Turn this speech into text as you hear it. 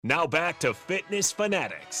Now back to Fitness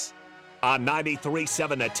Fanatics on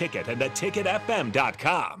 93.7 The Ticket and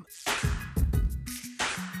theticketfm.com.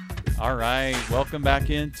 All right, welcome back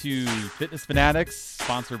into Fitness Fanatics,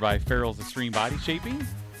 sponsored by Farrell's Extreme Body Shaping.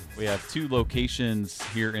 We have 2 locations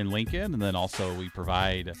here in Lincoln, and then also we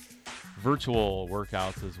provide virtual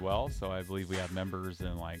workouts as well. So I believe we have members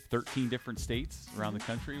in like 13 different states around the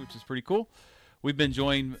country, which is pretty cool. We've been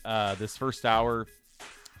joined this first hour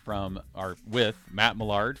with Matt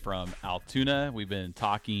Millard from Altoona. We've been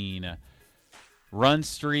talking run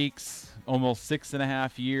streaks, almost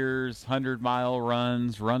 6.5 years, 100-mile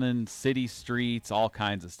runs, running city streets, all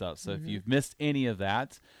kinds of stuff. So if you've missed any of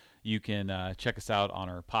that, you can check us out on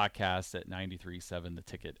our podcast at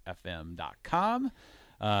 93.7theticketfm.com.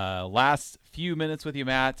 Last few minutes with you,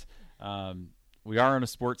 Matt. We are on a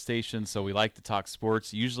sports station, so we like to talk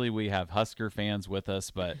sports. Usually we have Husker fans with us,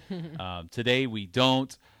 but today we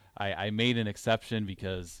don't. I made an exception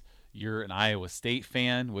because you're an Iowa State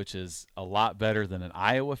fan, which is a lot better than an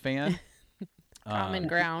Iowa fan. Common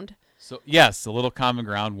ground. So, yes, a little common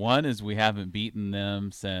ground. One is we haven't beaten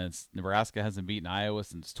them since Nebraska hasn't beaten Iowa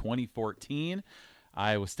since 2014.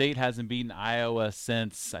 Iowa State hasn't beaten Iowa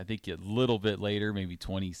since, I think, a little bit later, maybe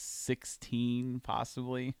 2016,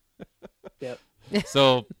 possibly. Yep.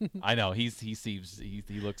 So I know he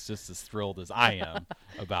looks just as thrilled as I am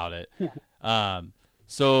about it.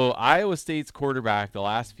 So Iowa State's quarterback the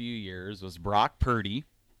last few years was Brock Purdy,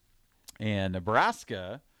 and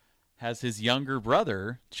Nebraska has his younger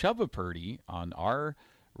brother Chubba Purdy on our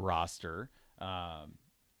roster.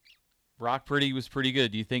 Brock Purdy was pretty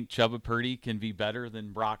good. Do you think Chubba Purdy can be better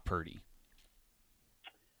than Brock Purdy?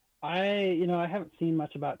 I haven't seen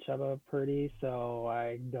much about Chubba Purdy, so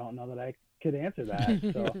I don't know that I could answer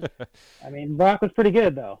that. So, I mean, Brock was pretty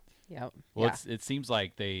good, though. Yep. Well, it seems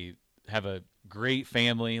like they have a great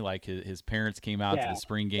family. Like his parents came out to the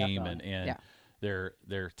spring game, and they're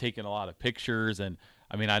taking a lot of pictures. And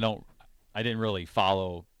I mean, I don't really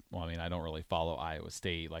follow Iowa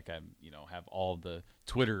State. Like have all the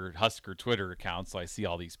Husker Twitter accounts, so I see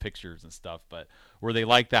all these pictures and stuff. But were they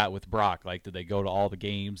like that with Brock? Like, did they go to all the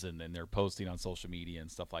games and then they're posting on social media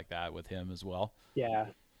and stuff like that with him as well? Yeah.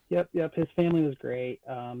 Yep. His family was great.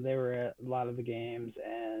 They were at a lot of the games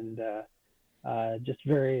and just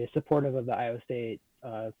very supportive of the Iowa State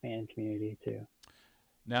fan community too.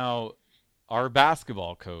 Now, our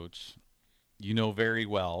basketball coach, very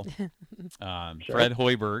well, Fred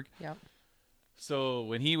Hoiberg. Yep. So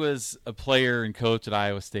when he was a player and coach at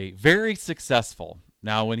Iowa State, very successful.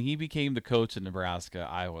 Now, when he became the coach at Nebraska,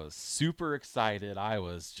 I was super excited. I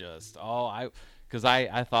was just, because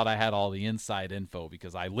I thought I had all the inside info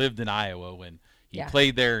because I lived in Iowa when he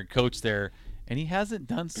played there and coached there, and he hasn't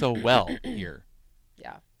done so well here.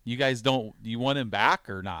 Yeah. You guys do you want him back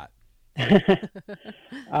or not? I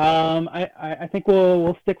think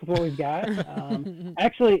we'll stick with what we've got.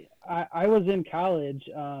 Actually, I was in college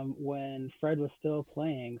when Fred was still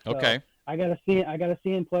playing. So okay. I got to see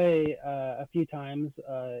him play a few times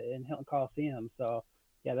in Hilton Coliseum. So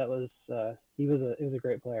yeah, that was he was a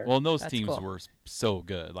great player. Well, and those That's teams cool. were so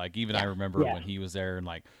good. Like even I remember when he was there, and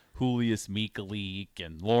like Julius Mikalik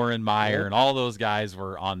and Lauren Meyer and all those guys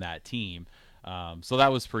were on that team. So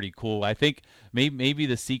that was pretty cool. I think maybe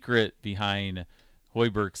the secret behind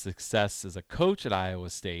Hoiberg's success as a coach at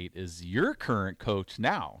Iowa State is your current coach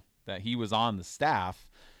now, that he was on the staff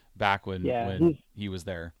back when he was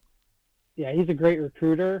there. Yeah, he's a great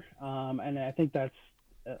recruiter, and I think that's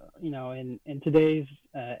in today's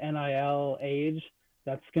NIL age,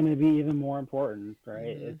 that's going to be even more important,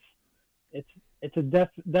 right? Mm-hmm. It's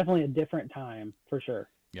definitely a different time for sure.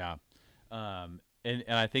 Yeah. And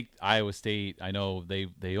I think Iowa State, I know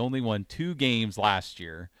they only won 2 games last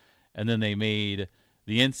year, and then they made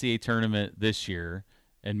the NCAA tournament this year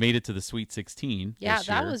and made it to the Sweet 16 Yeah, this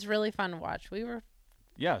year. that was really fun to watch. We were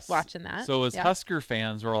yes watching that. So as Husker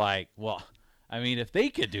fans, we're like, well, I mean, if they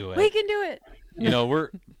could do it. We can do it.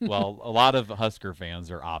 A lot of Husker fans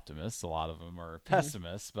are optimists. A lot of them are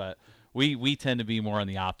pessimists, but we tend to be more on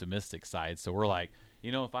the optimistic side. So we're like,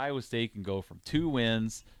 if Iowa State can go from 2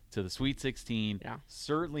 wins to the Sweet 16,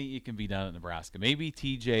 certainly it can be done at Nebraska. Maybe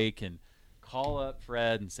TJ can call up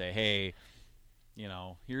Fred and say, hey,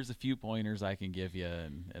 here's a few pointers I can give you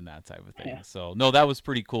and that type of thing. Yeah. So, no, that was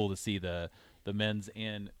pretty cool to see the men's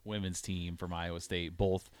and women's team from Iowa State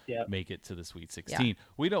both make it to the Sweet 16.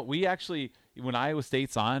 Yeah. We actually, when Iowa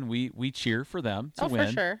State's on, we cheer for them to win. Oh,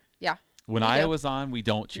 for sure. Yeah. When Iowa's on, we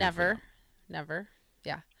don't cheer for them. Never.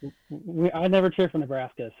 Yeah. I never cheer for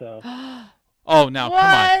Nebraska, so. Oh, now, come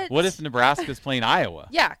on. What if Nebraska's playing Iowa?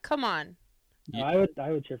 Yeah, come on. No, I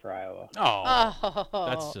would cheer for Iowa. Oh, Oh,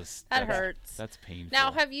 that's just that that's- hurts. That's painful.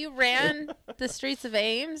 Now, have you ran the streets of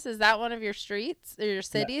Ames? Is that one of your streets or your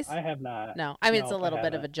cities? No, I have not. No, I mean it's a No, I little bit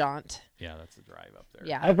of a haven't. jaunt. Yeah, that's a drive up there.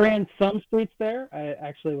 Yeah. I've ran some streets there. I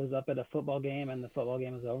actually was up at a football game, and the football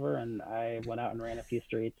game was over, and I went out and ran a few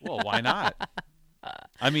streets. Well, why not?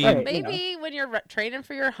 I mean, Right. Maybe when you're training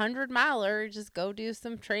for your 100-miler, just go do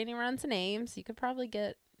some training runs in Ames. You could probably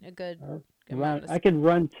get a good amount of I could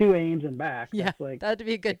run 2 Ames and back. Yeah, That's like that'd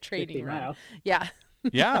be a good 50 training run. miles. Yeah.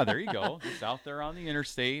 yeah, there you go. Just out there on the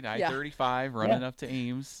interstate, I-35, running up to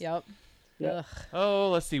Ames. Yep. Yep. Ugh. Oh,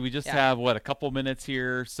 let's see. We just Yeah. have, a couple minutes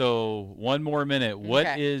here. So one more minute. What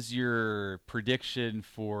Okay. is your prediction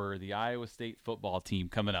for the Iowa State football team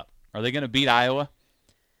coming up? Are they going to beat Iowa?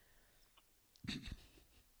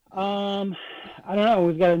 I don't know.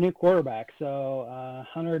 We've got a new quarterback, so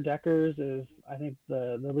Hunter Deckers is, I think,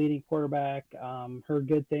 the leading quarterback. Heard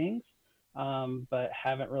good things, but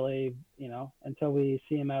haven't really, until we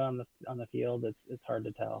see him out on the field, it's hard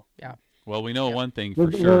to tell. Yeah. Well, we know Yep. one thing for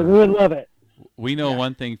We sure. would love it. We know Yeah.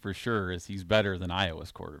 one thing for sure is he's better than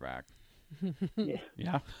Iowa's quarterback. Yeah.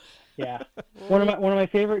 Yeah. Yeah. One of my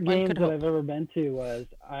favorite One games could that hope. I've ever been to was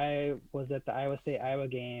I was at the Iowa State Iowa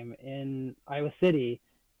game in Iowa City,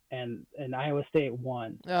 and Iowa State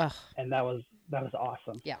won, Ugh, and that was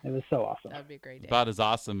awesome. Yeah. It was so awesome. that would be a great day. About as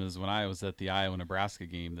awesome as when I was at the Iowa-Nebraska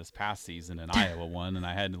game this past season and Iowa won, and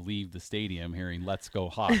I had to leave the stadium hearing "Let's Go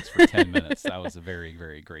Hawks" for 10 minutes. That was a very,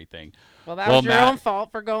 very great thing. Well, that Well, was your Matt- own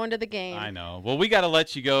fault for going to the game. I know. Well, we got to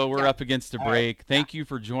let you go. We're Yeah. up against a All right. break. Thank you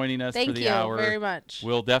for joining us for Thank the you hour. very much.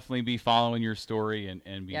 We'll definitely be following your story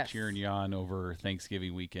and be Yes. cheering you on over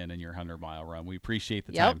Thanksgiving weekend and your 100-mile run. We appreciate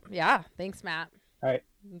the Yep. time. Yeah. Thanks, Matt. All right.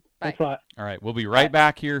 Bye. Thanks a lot. All right. We'll be right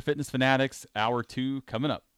back here, Fitness Fanatics, Hour 2 coming up.